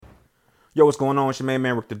Yo, what's going on? It's your main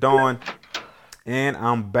man, Rick the Dawn, and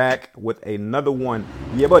I'm back with another one.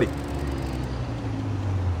 Yeah, buddy.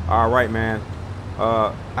 All right, man.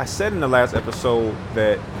 I said in the last episode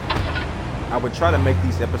that I would try to make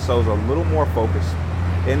these episodes a little more focused,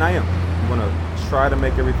 and I am. I'm gonna try to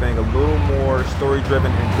make everything a little more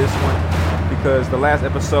story-driven in this one because the last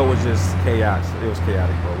episode was just chaos. It was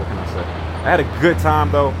chaotic, bro. What can I say? I had a good time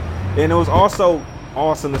though, and it was also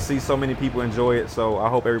awesome to see so many people enjoy it. So I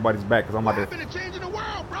hope everybody's back because I'm about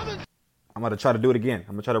to try to do it again.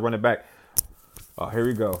 I'm gonna try to run it back. Oh, here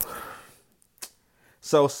we go.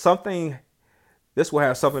 So this will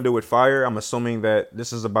have something to do with fire. I'm assuming that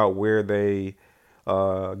this is about where they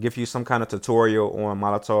give you some kind of tutorial on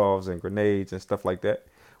Molotovs and grenades and stuff like that,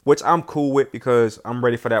 which I'm cool with because I'm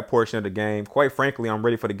ready for that portion of the game. Quite frankly, I'm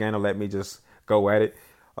ready for the game to let me just go at it.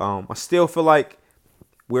 I still feel like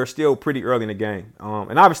we're still pretty early in the game.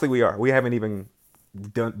 And obviously we are. We haven't even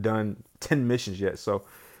done 10 missions yet. So,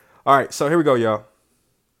 all right. So here we go, y'all.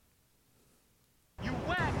 You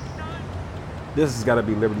whack, son. This has got to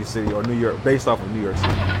be Liberty City or New York, based off of New York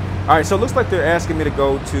City. All right. So it looks like they're asking me to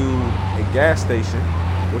go to a gas station,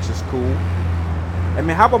 which is cool. I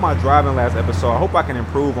mean, how about my driving last episode? I hope I can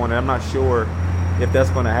improve on it. I'm not sure if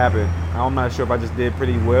that's going to happen. I'm not sure if I just did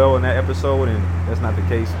pretty well in that episode and that's not the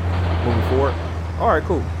case moving forward. All right,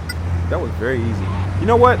 cool. That was very easy. You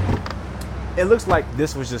know what? It looks like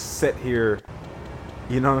this was just set here.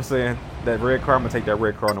 You know what I'm saying? That red car, I'm gonna take that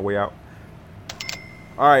red car on the way out.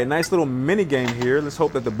 All right, nice little mini game here. Let's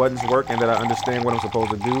hope that the buttons work and that I understand what I'm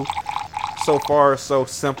supposed to do. So far, so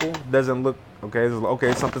simple. Doesn't look, okay,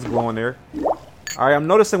 okay, something's glowing there. All right, I'm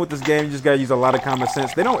noticing with this game, you just gotta use a lot of common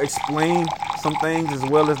sense. They don't explain some things as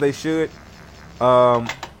well as they should.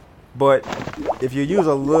 But if you use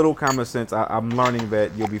a little common sense, I'm learning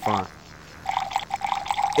that you'll be fine.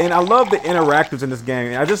 And I love the interactives in this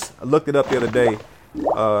game. I just looked it up the other day.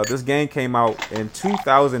 This game came out in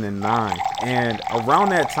 2009. And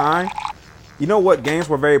around that time, you know what games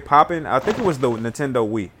were very popping? I think it was the Nintendo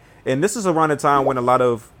Wii. And this is around the time when a lot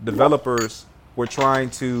of developers were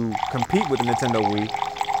trying to compete with the Nintendo Wii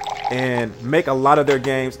and make a lot of their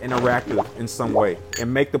games interactive in some way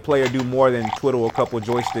and make the player do more than twiddle a couple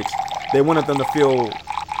joysticks. They wanted them to feel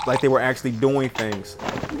like they were actually doing things.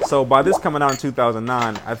 So by this coming out in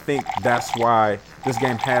 2009, I think that's why this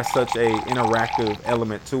game has such a interactive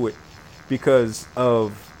element to it because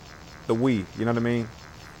of the Wii. You know what I mean?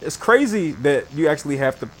 It's crazy that you actually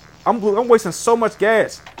have to. I'm wasting so much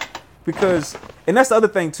gas because, and that's the other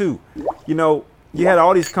thing too. You know, you had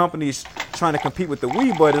all these companies trying to compete with the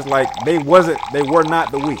Wii, but it's like they were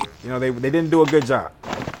not the Wii. You know, they didn't do a good job.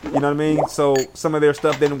 You know what I mean? So some of their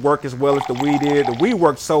stuff didn't work as well as the Wii did. The Wii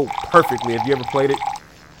worked so perfectly if you ever played it.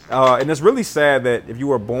 And it's really sad that if you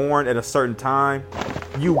were born at a certain time,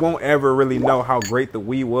 you won't ever really know how great the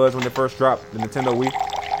Wii was when it first dropped, the Nintendo Wii.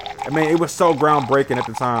 I mean, it was so groundbreaking at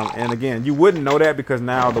the time. And again, you wouldn't know that because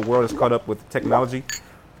now the world is caught up with technology.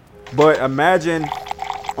 But imagine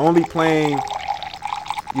only playing,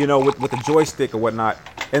 you know, with a joystick or whatnot.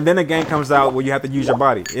 And then a game comes out where you have to use your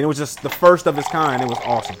body. And it was just the first of its kind. It was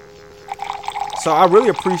awesome. So I really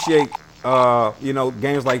appreciate, you know,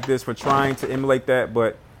 games like this for trying to emulate that.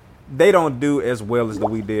 But they don't do as well as the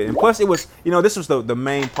Wii did. And plus it was, you know, this was the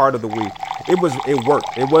main part of the Wii. It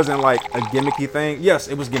worked. It wasn't like a gimmicky thing. Yes,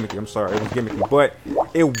 it was gimmicky. I'm sorry. It was gimmicky. But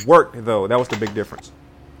it worked, though. That was the big difference.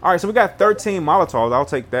 All right, so we got 13 Molotovs. I'll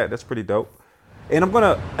take that. That's pretty dope. And I'm going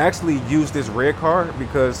to actually use this red car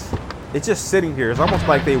because it's just sitting here. It's almost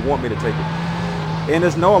like they want me to take it. And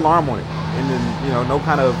there's no alarm on it. And then, you know, no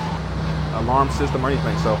kind of alarm system or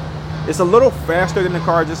anything. So it's a little faster than the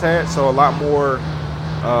car I just had. So a lot more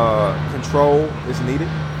control is needed.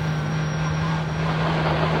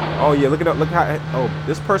 Oh, yeah, look at look how. Oh,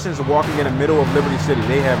 this person is walking in the middle of Liberty City.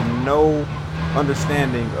 They have no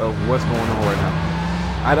understanding of what's going on right now.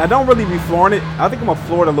 I don't really be flooring it. I think I'm going to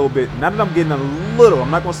floor it a little bit. Now that I'm getting a little,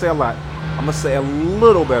 I'm not going to say a lot. I'm going to say a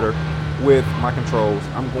little better with my controls.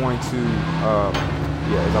 I'm going to,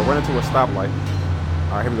 yeah, as I run into a stoplight.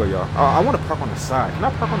 All right, here we go, y'all. I want to park on the side. Can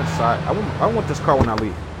I park on the side? I want this car when I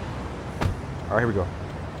leave. All right, here we go.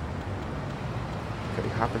 Okay,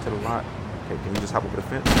 hop into the lot. Okay, can you just hop over the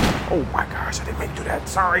fence? Oh my gosh, I didn't mean to do that.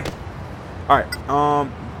 Sorry. All right,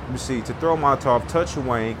 let me see. To throw Molotov, touch your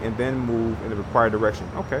wing and then move in the required direction.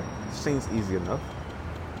 Okay, seems easy enough.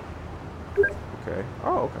 Okay.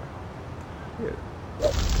 Oh, okay. Yeah.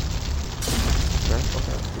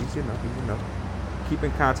 Okay. Easy enough. Easy enough. Keep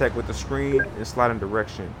in contact with the screen and slide in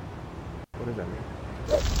direction. What does that mean?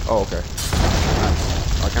 Oh, okay.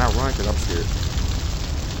 Nice. Can I run? Because I'm scared.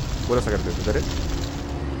 What else I gotta do? Is that it?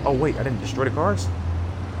 Oh, wait. I didn't destroy the cars?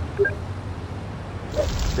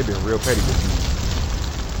 They've been real petty with me.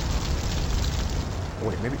 Oh,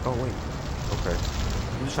 wait, maybe. Oh, wait. Okay.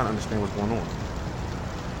 I'm just trying to understand what's going on.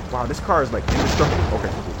 Wow, this car is like indestructible. Okay,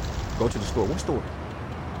 cool. Go to the store. What store?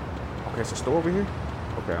 Okay, it's a store over here?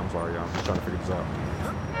 Okay, I'm sorry, y'all. I'm just trying to figure this out.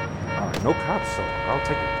 Alright, no cops, so I'll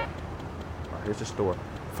take it. Alright, here's the store.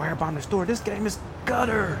 Firebomb the store. This game is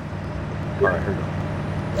gutter. Alright, here we go.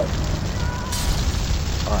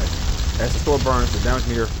 Alright. As the store burns, the damage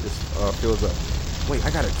meter is, fills up. Wait,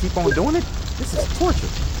 I gotta keep on doing it? This is torture.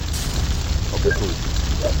 Okay, cool.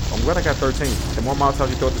 I'm glad I got 13. The more Molotovs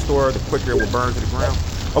you throw at the store, the quicker it will burn to the ground.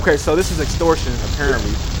 Okay, so this is extortion,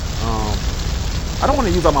 apparently. I don't want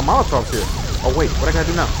to use all my Molotovs here. Oh, wait, what I gotta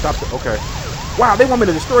do now? Stop it. Okay. Wow, they want me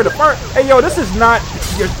to destroy the fire. Hey, yo, this is not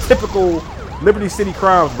your typical Liberty City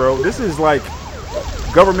crimes, bro. This is like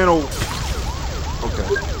governmental. Okay.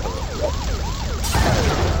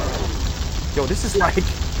 Yo, this is like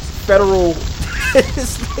federal.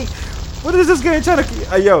 What is this game trying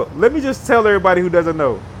to? Yo, let me just tell everybody who doesn't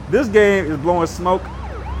know. This game is blowing smoke.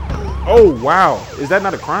 Oh, wow. Is that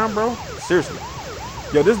not a crime, bro? Seriously.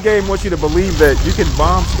 Yo, this game wants you to believe that you can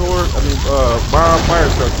bomb bomb fire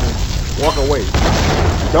trucks and walk away.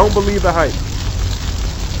 Don't believe the hype.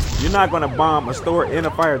 You're not going to bomb a store in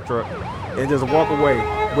a fire truck and just walk away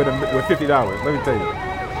with $50. Let me tell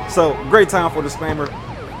you. So, great time for disclaimer.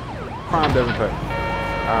 Crime doesn't pay.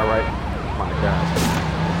 All right. My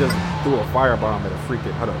gosh. Just threw a firebomb at a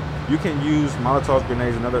freaking. Hold up. You can use Molotovs,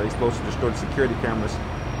 grenades, and other explosives to destroy the security cameras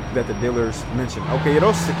that the dealers mentioned. Okay,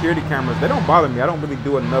 those security cameras, they don't bother me. I don't really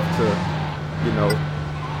do enough to, you know,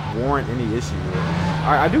 warrant any issue.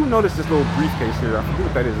 I do notice this little briefcase here. I forget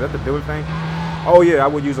what that is. Is that the dealer thing? Oh yeah, I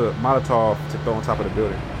would use a Molotov to throw on top of the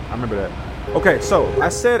building. I remember that. Okay, so I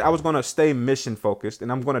said I was gonna stay mission focused,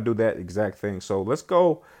 and I'm gonna do that exact thing. So let's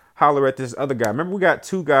go holler at this other guy. Remember, we got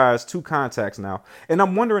two guys, two contacts now. And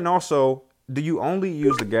I'm wondering also, do you only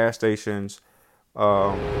use the gas stations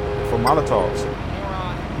for Molotovs?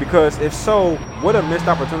 Because if so, what a missed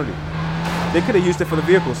opportunity. They could have used it for the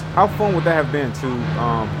vehicles. How fun would that have been to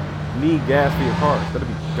need gas for your cars? That'd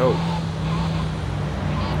be dope.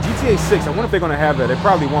 GTA 6, I wonder if they're going to have that. They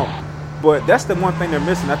probably won't. But that's the one thing they're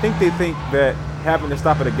missing. I think they think that having to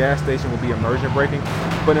stop at a gas station will be immersion breaking.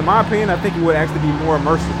 But in my opinion, I think it would actually be more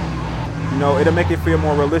immersive. You know, it'll make it feel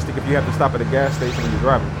more realistic if you have to stop at a gas station when you're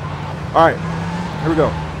driving. All right, here we go.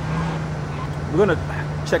 We're going to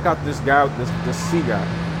check out this guy, this C guy,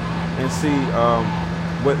 and see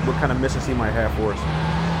what kind of missions he might have for us.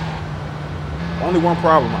 Only one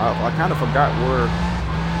problem. I kind of forgot where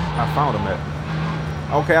I found him at.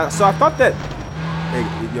 Okay, so I thought that, hey,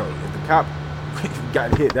 yo, if the cop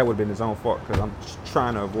got hit, that would have been his own fault because I'm just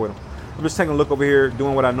trying to avoid him. I'm just taking a look over here,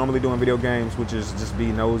 doing what I normally do in video games, which is just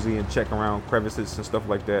be nosy and check around crevices and stuff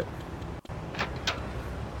like that.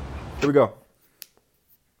 Here we go.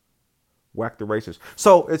 Whack the racers.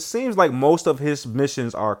 So it seems like most of his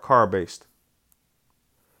missions are car based.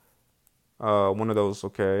 One of those,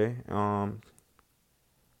 okay.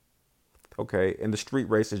 Okay, and the street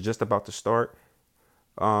race is just about to start.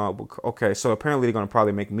 Okay, so apparently they're gonna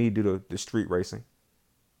probably make me do the street racing.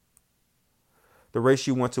 The race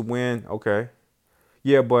you want to win, okay.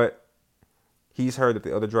 Yeah, but he's heard that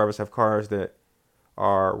the other drivers have cars that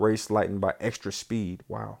are race lightened by extra speed.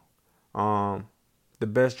 Wow. The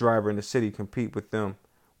best driver in the city compete with them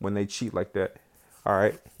when they cheat like that. All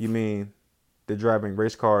right, you mean they're driving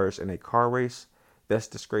race cars in a car race? That's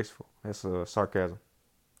disgraceful. That's sarcasm.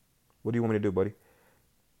 What do you want me to do, buddy?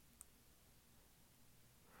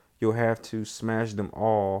 You'll have to smash them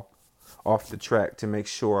all off the track to make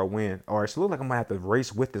sure I win. All right, so it looks like I'm gonna have to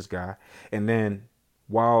race with this guy, and then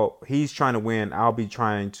while he's trying to win, I'll be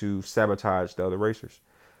trying to sabotage the other racers.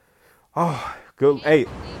 Oh, good. Hey,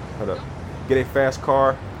 hold up. Get a fast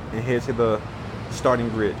car and head to the starting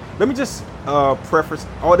grid. Let me just preface.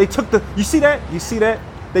 Oh, they took the. You see that? You see that?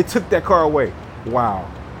 They took that car away. Wow,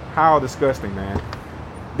 how disgusting, man.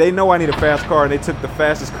 They know I need a fast car, and they took the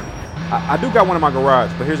fastest. I do got one in my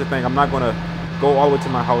garage, but here's the thing. I'm not gonna go all the way to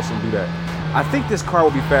my house and do that. I think this car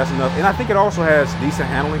will be fast enough, and I think it also has decent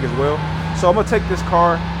handling as well. So I'm gonna take this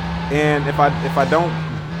car, and if I don't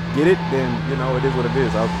get it, then you know it is what it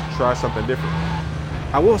is. I'll try something different.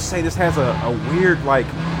 I will say this has a weird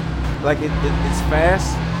it's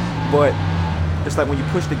fast, but it's like when you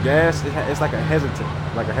push the gas, it's like a hesitancy.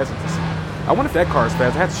 I wonder if that car is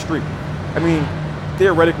fast. It has a streak. I mean,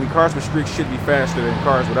 theoretically, cars with streaks should be faster than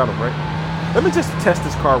cars without them, right? Let me just test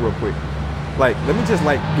this car real quick. Let me just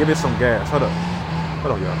give it some gas. Hold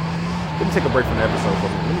on, y'all. Let me take a break from the episode for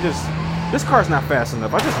me. This car's not fast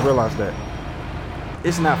enough. I just realized that.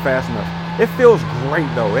 It's not fast enough. It feels great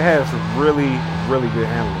though. It has really really good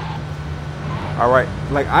handling. All right,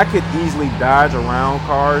 like I could easily dodge around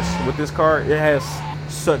cars with this car. It has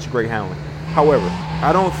such great handling. However,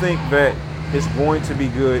 I don't think that it's going to be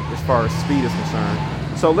good as far as speed is concerned.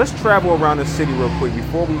 So let's travel around the city real quick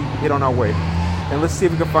before we hit on our way, and let's see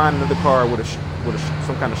if we can find another car with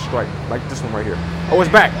some kind of stripe like this one right here. Oh, it's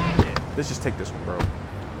back. Let's just take this one, bro.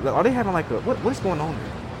 Are they having like a what's going on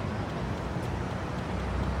there?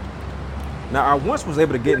 Now I once was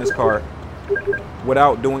able to get in this car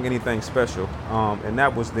without doing anything special, and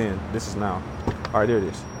that was then. This is now. All right, there it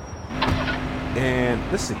is. And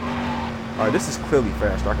let's see. All right, this is clearly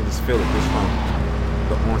faster. I can just feel it just from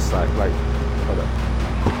the on-site. Like, hold up.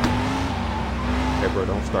 Hey, bro,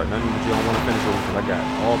 don't start nothing that you don't want to finish with, because I got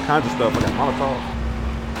all kinds of stuff. I got Molotov.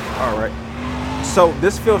 All right. So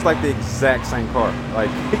this feels like the exact same car.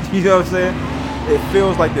 Like, you know what I'm saying? It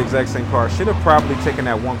feels like the exact same car. Should have probably taken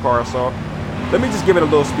that one car I saw. Let me just give it a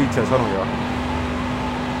little speed test. Hold on, y'all.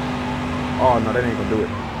 Oh no, that ain't gonna do it.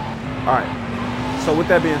 All right. So with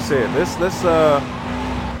that being said, let's ooh, the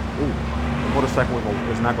motorcycle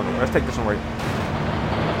is not gonna. Let's take this one right.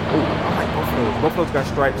 Ooh, I like both of those. Both of those got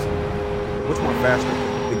stripes. Which one faster?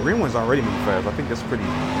 The green one's already moving fast. I think that's pretty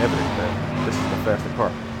evident that this is the faster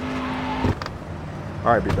car.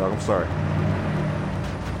 All right, big dog. I'm sorry.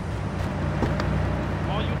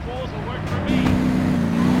 All you fools will work for me.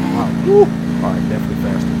 Wow. Woo. All right, definitely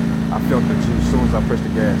faster. I felt the juice as soon as I pressed the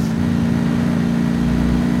gas.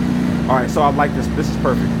 All right, so I like this. This is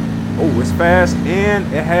perfect. Oh, it's fast, and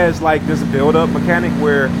it has like this build-up mechanic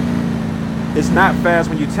where it's not fast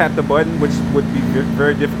when you tap the button, which would be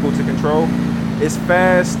very difficult to control. It's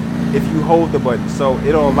fast if you hold the button, so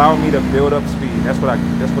it'll allow me to build up speed. That's what I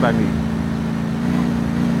need.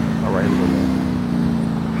 All right, here we go.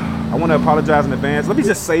 I want to apologize in advance. Let me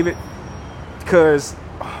just save it, because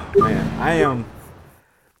man,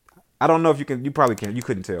 I don't know if you can. You probably can. You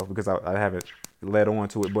couldn't tell because I haven't led on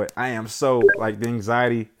to it, but I am so like the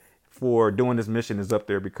anxiety for doing this mission is up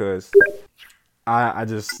there because I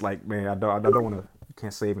just like, man, I don't want to. You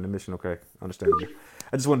can't save in the mission, okay? Understandable.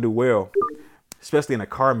 I just want to do well, especially in a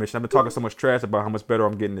car mission. I've been talking so much trash about how much better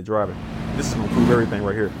I'm getting at driving. This is gonna prove everything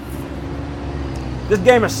right here. This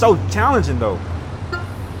game is so challenging though.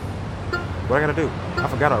 What I gotta do? I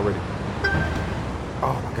forgot already.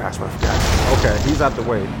 Oh my gosh, what I forgot. Okay, he's out the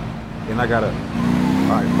way. And I gotta,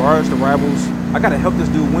 all right, bars to rivals. I gotta help this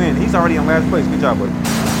dude win. He's already in last place. Good job, buddy.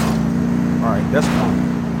 All right, that's fine.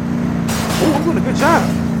 Oh, I'm doing a good job.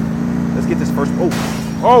 Let's get this first.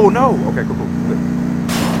 Oh no. Okay, cool. Good.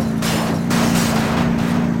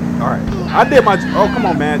 All right, I did my. Oh, come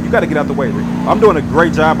on, man. You gotta get out the way, Rick. I'm doing a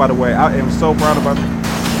great job, by the way. I am so proud about it.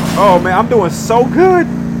 Oh man, I'm doing so good.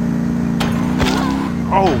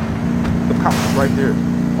 Oh, the cop is right there.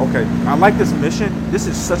 Okay, I like this mission. This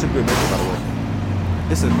is such a good mission, by the way.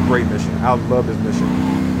 This is a great mission. I love this mission.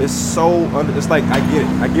 It's so it's like I get it.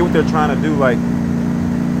 I get what they're trying to do. Like,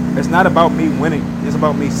 it's not about me winning. It's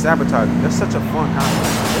about me sabotaging. That's such a fun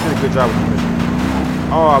concept. They did a good job with this mission.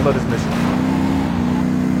 Oh, I love this mission.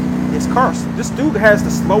 It's cars. This dude has the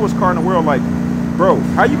slowest car in the world. Like, bro,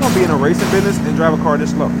 how you gonna be in a racing business and drive a car this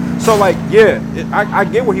slow? So like, yeah, I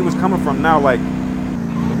get where he was coming from now. Like,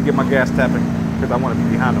 let me get my gas tapping because I want to be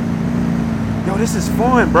behind him. Yo, this is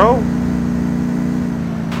fun, bro.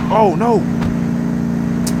 Oh no,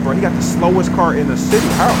 bro, he got the slowest car in the city.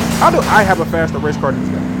 How do I have a faster race car than this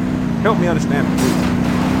guy? Help me understand it, please.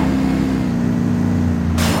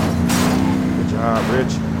 Good job,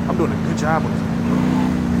 Rich. I'm doing a good job on this.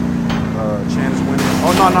 Chan is winning.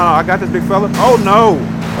 Oh no, I got this big fella. Oh no.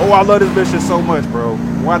 Oh, I love this mission so much, bro.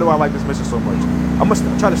 Why do I like this mission so much? I must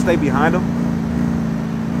try to stay behind him.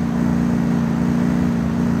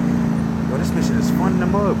 Yo, this mission is fun in the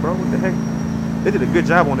mud, bro. What the heck? They did a good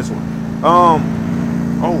job on this one. Oh,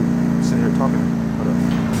 sitting here talking. Hold up.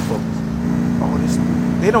 Let me focus. Oh,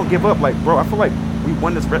 they don't give up. Like, bro, I feel like we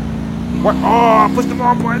won this. What? Oh, push the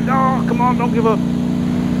ball, boy. No, come on, don't give up.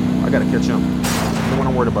 I gotta catch him. That's what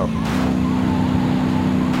I'm worried about.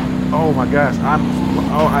 Oh my gosh, I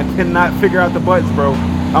cannot figure out the buttons, bro.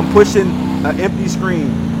 I'm pushing an empty screen.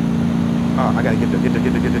 Oh, I gotta get there.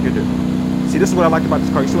 See, this is what I liked about this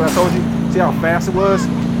car. You see what I told you? See how fast it was?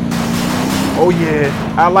 Oh yeah,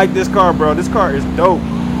 I like this car, bro. This car is dope.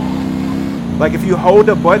 Like if you hold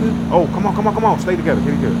the button, oh come on, stay together,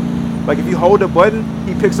 get together. Like if you hold the button,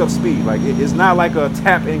 he picks up speed. Like it's not like a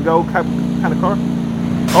tap and go kind of car.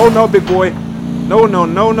 Oh no, big boy. No.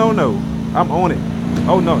 I'm on it.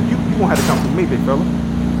 Oh no, you won't have to come for me, big fella.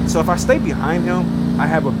 So if I stay behind him, I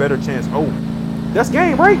have a better chance. Oh, that's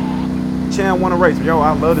game, right? Chan won a race. Yo,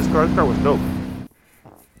 I love this car. This car was dope.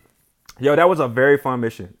 Yo, that was a very fun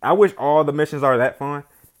mission. I wish all the missions are that fun.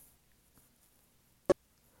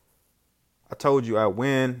 I told you I'd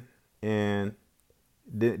win and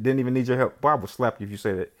didn't even need your help. Bob will slap you if you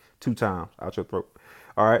say that 2 times out your throat.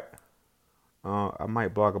 All right. I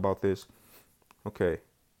might blog about this. Okay.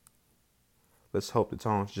 Let's hope the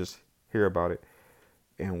Tones just hear about it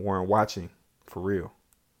and weren't watching for real.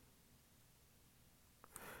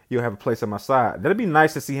 You'll have a place at my side. That'd be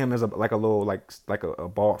nice to see him as a little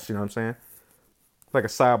boss. You know what I'm saying? Like a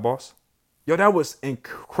side boss. Yo, that was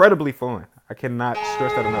incredibly fun. I cannot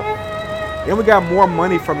stress that enough. And we got more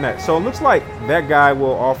money from that. So it looks like that guy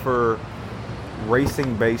will offer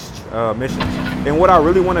racing-based missions. And what I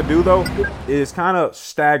really want to do, though, is kind of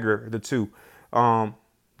stagger the two.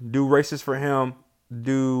 Do races for him.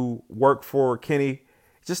 Do work for Kenny.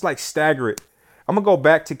 Just like stagger it. I'm going to go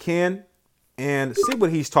back to Ken and see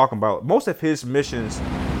what he's talking about. Most of his missions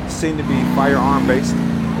seem to be firearm-based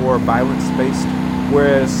or violence-based.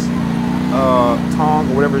 Whereas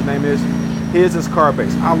Tong, or whatever his name is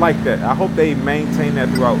car-based. I like that. I hope they maintain that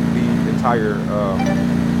throughout the entire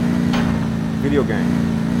video game.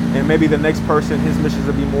 And maybe the next person, his missions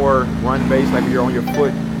will be more run-based, like you're on your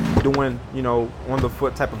foot doing, on the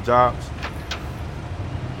foot type of jobs.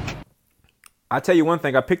 I tell you one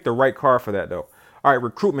thing, I picked the right car for that though. All right,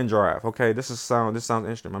 recruitment drive. Okay, this sounds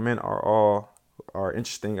interesting. My men are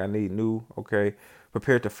interesting. I need new. Okay,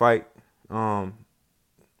 prepared to fight.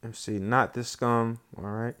 Let's see, not this scum. All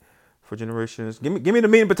right, for generations. Give me the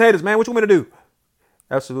meat and potatoes, man. What you want me to do?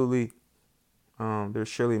 Absolutely. There's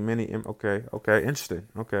surely many. Okay, interesting.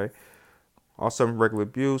 Okay, awesome regular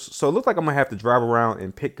abuse. So it looks like I'm gonna have to drive around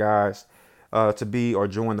and pick guys to be or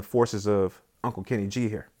join the forces of Uncle Kenny G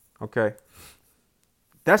here. Okay.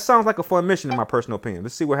 That sounds like a fun mission in my personal opinion.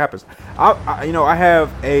 Let's see what happens. I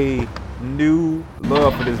have a new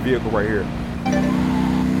love for this vehicle right here.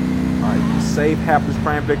 All right, save hapless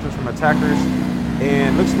crime victims from attackers.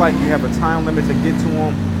 And looks like you have a time limit to get to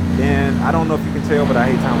them. And I don't know if you can tell, but I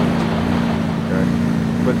hate time limits. Okay.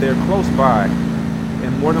 But they're close by.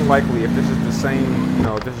 And more than likely, if this is the same,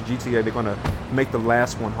 if this is GTA, they're going to make the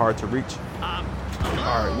last one hard to reach. All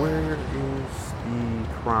right, where is the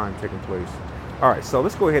crime taking place? All right, so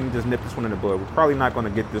let's go ahead and just nip this one in the bud. We're probably not going to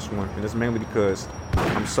get this one, and it's mainly because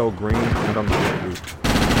I'm so green. I don't know what to do.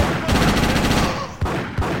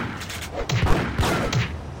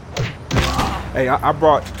 Hey, I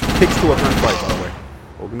brought picks to a gunfight, by the way.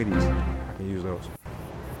 Oh, give me these. I can use those.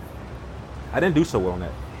 I didn't do so well on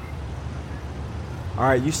that. All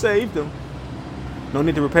right, you saved them. No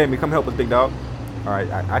need to repay me. Come help us, big dog. All right,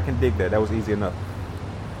 I can dig that. That was easy enough.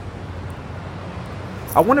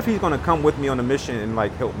 I wonder if he's going to come with me on the mission and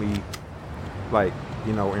help me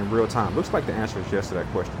in real time. Looks like the answer is yes to that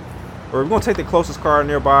question. Or we're going to take the closest car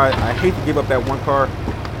nearby. I hate to give up that one car.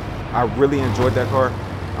 I really enjoyed that car.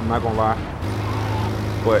 I'm not going to lie.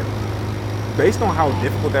 But based on how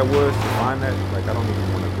difficult that was to find that, I don't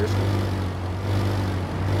even want to risk it.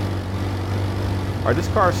 All right, this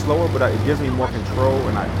car is slower, but it gives me more control,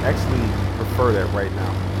 and I actually prefer that right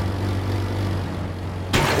now.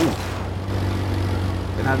 Ooh.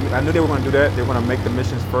 And I knew they were going to do that. They were going to make the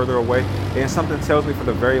missions further away. And something tells me for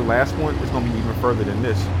the very last one, it's going to be even further than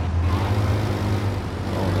this.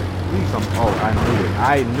 I knew it.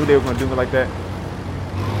 I knew they were going to do it like that.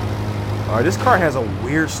 This car has a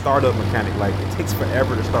weird startup mechanic. It takes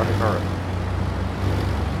forever to start the car up.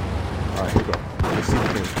 All right, here we go. Let's see if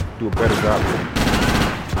we can do a better job here.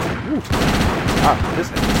 This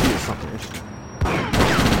SUV is something interesting.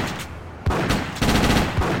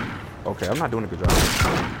 Okay, I'm not doing a good job.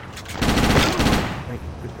 Thank you.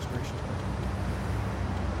 Goodness gracious.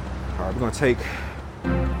 All right, we're going to take...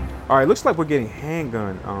 All right, looks like we're getting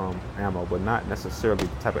handgun ammo, but not necessarily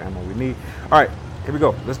the type of ammo we need. All right, here we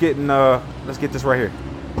go. Let's get this right here.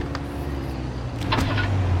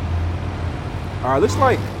 All right, looks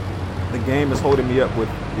like the game is holding me up with,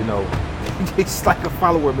 it's like a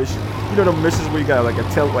follower mission. The missions where you got what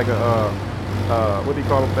do you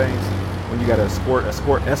call them things? When you got an escort mission,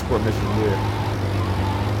 yeah.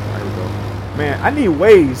 There we go. Man, I need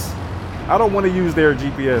Waze. I don't want to use their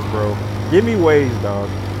GPS, bro. Give me Waze, dog.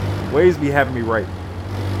 Waze be having me right.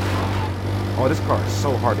 Oh, this car is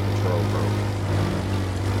so hard to control, bro.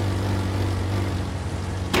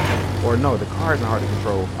 Or no, the car isn't hard to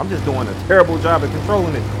control. I'm just doing a terrible job at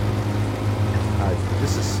controlling it. Alright,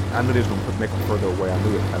 I knew this was going to make them further away. I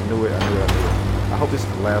knew it. I hope this is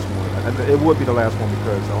the last one. It would be the last one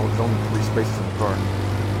because there's only 3 spaces in the car.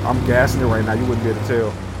 I'm gassing it right now. You wouldn't be able to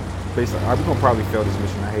tell. Basically, we're going to probably fail this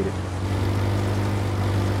mission. I hate it.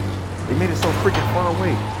 They made it so freaking far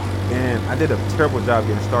away. And I did a terrible job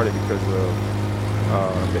getting started because of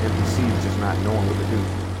The NPCs just not knowing what to do.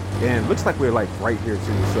 And it looks like we're like right here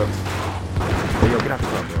too. It sucks. Hey, yo, get out the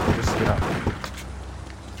car, bro. Just get out.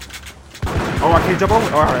 Oh, I can't jump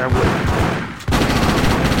over? All right, I will.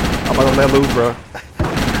 I'm about to let loose, bro.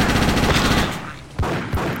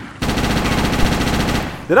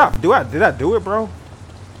 Did I do it, bro?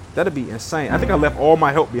 That'd be insane. I think I left all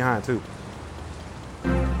my help behind too.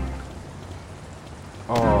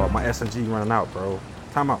 Oh, my SMG running out, bro.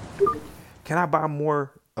 Time out. Can I buy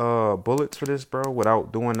more bullets for this, bro,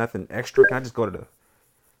 without doing nothing extra? Can I just go to the...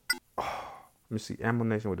 Oh, let me see.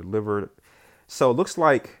 Ammunition was delivered. So it looks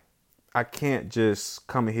like I can't just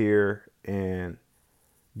come here and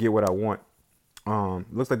get what I want.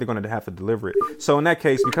 Looks like they're going to have to deliver it. So in that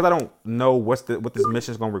case, because I don't know what this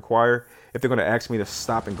mission is going to require, if they're going to ask me to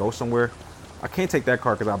stop and go somewhere, I can't take that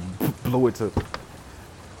car because I blew it to...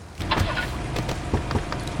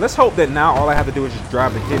 Let's hope that now all I have to do is just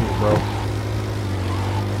drive the kidneys, bro.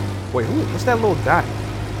 Wait, what's that little dot?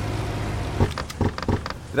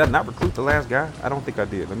 Did I not recruit the last guy? I don't think I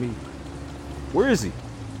did. Where is he?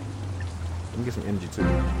 Let me get some energy too.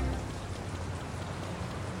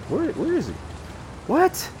 Where is he?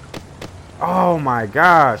 What? Oh my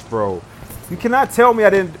gosh, bro. You cannot tell me I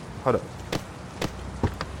didn't... Hold up.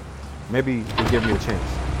 Maybe he'll give me a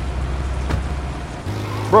chance.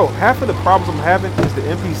 Bro, half of the problems I'm having is the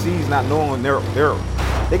NPCs not knowing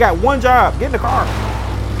they got one job. Get in the car.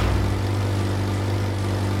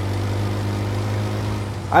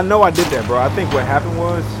 I know I did that, bro. I think what happened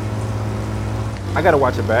was I gotta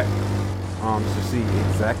watch it back just to see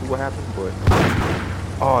exactly what happened. But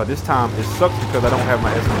oh, this time it sucks because I don't have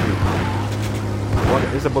my SMG. Well,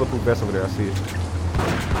 there's a bulletproof vest over there. I see it.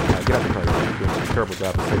 Right, get out the car. You're doing a terrible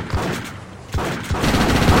job of safety.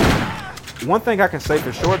 One thing I can say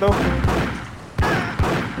for sure, though,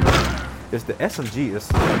 is the SMG is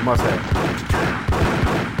a must-have.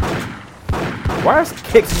 Why is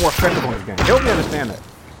kicks more effective on this game? Help me understand that.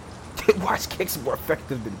 Why is kicks more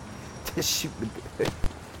effective than shooting?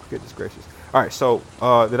 Goodness gracious. All right, so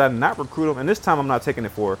did I not recruit him? And this time I'm not taking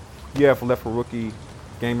it for. You have left for rookie,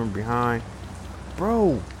 gamer behind.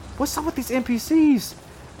 Bro, what's up with these NPCs?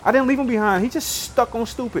 I didn't leave him behind. He just stuck on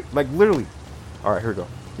stupid, like literally. All right, here we go.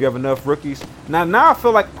 You have enough rookies. Now I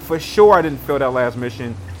feel like for sure I didn't fail that last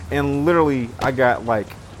mission. And literally I got like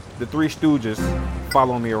the Three Stooges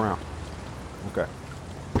following me around. Okay.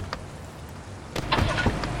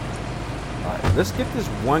 Alright, let's get this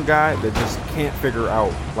one guy that just can't figure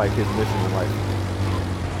out like his mission in life.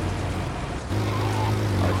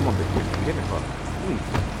 Alright, come on, big kid. Get in the car.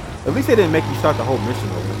 Please. At least they didn't make you start the whole mission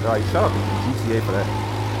over. Alright, shout out to GTA for that.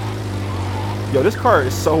 Yo, this car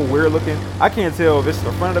is so weird looking. I can't tell if it's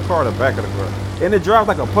the front of the car or the back of the car. And it drives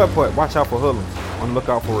like a putt-putt. Watch out for hoodlums. On the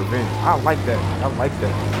lookout for revenge. I like that. I like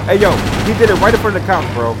that. Hey, yo, he did it right in front of the cops,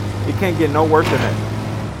 bro. It can't get no worse than that.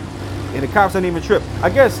 And the cops didn't even trip. I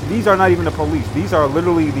guess these are not even the police. These are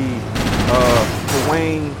literally the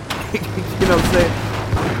Dwayne, you know what I'm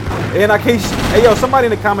saying? And I can't, hey, yo, somebody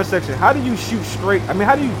in the comment section, how do you shoot straight? I mean,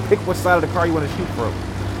 how do you pick what side of the car you want to shoot from?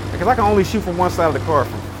 Because I can only shoot from one side of the car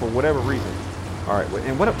for whatever reason. All right,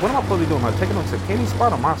 and what am I supposed to be doing? Am I taking them to Kenny's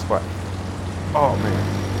spot or my spot? Oh,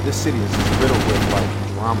 man. This city is just riddled with, like,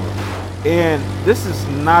 drama. And this is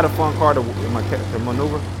not a fun car to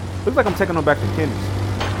maneuver. Looks like I'm taking them back to Kenny's.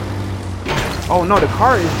 Oh, no, the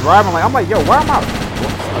car is driving like... I'm like, yo, why am I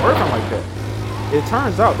swerving like that? It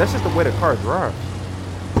turns out that's just the way the car drives.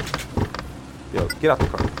 Yo, get out the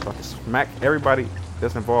car so I can smack everybody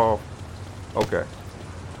that's involved. Okay.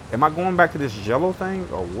 Am I going back to this yellow thing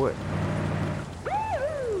or what?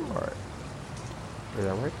 Alright. Is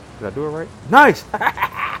that right? Did I do it right? Nice!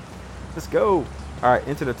 Let's go. Alright,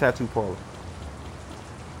 into the tattoo parlor.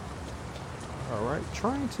 Alright,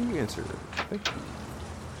 trying to enter. Thank you.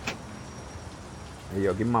 Hey,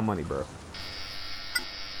 yo, give me my money, bro.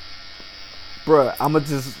 Bruh, I'ma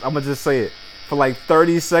just say it. For like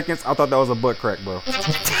 30 seconds, I thought that was a butt crack, bro.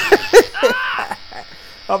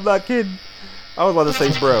 I'm not kidding. I was about to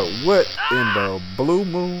say, bro, what in the blue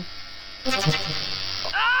moon?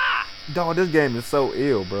 Dog, this game is so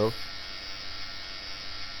ill, bro.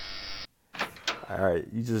 Alright,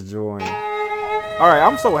 you just joined. Alright,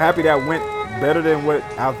 I'm so happy that went better than what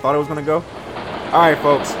I thought it was gonna go. Alright,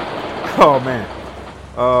 folks. Oh man.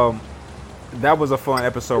 That was a fun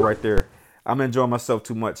episode right there. I'm enjoying myself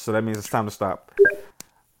too much, so that means it's time to stop.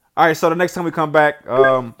 Alright, so the next time we come back,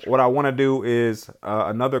 what I want to do is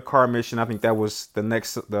another car mission. I think that was the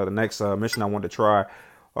next mission I wanted to try.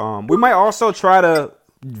 We might also try to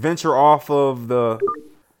venture off of the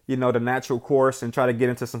you know, the natural course and try to get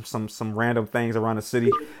into some random things around the city.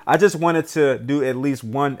 I just wanted to do at least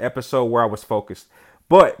one episode where I was focused.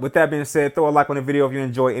 But with that being said, throw a like on the video if you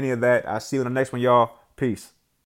enjoy any of that. I'll see you in the next one, y'all. Peace.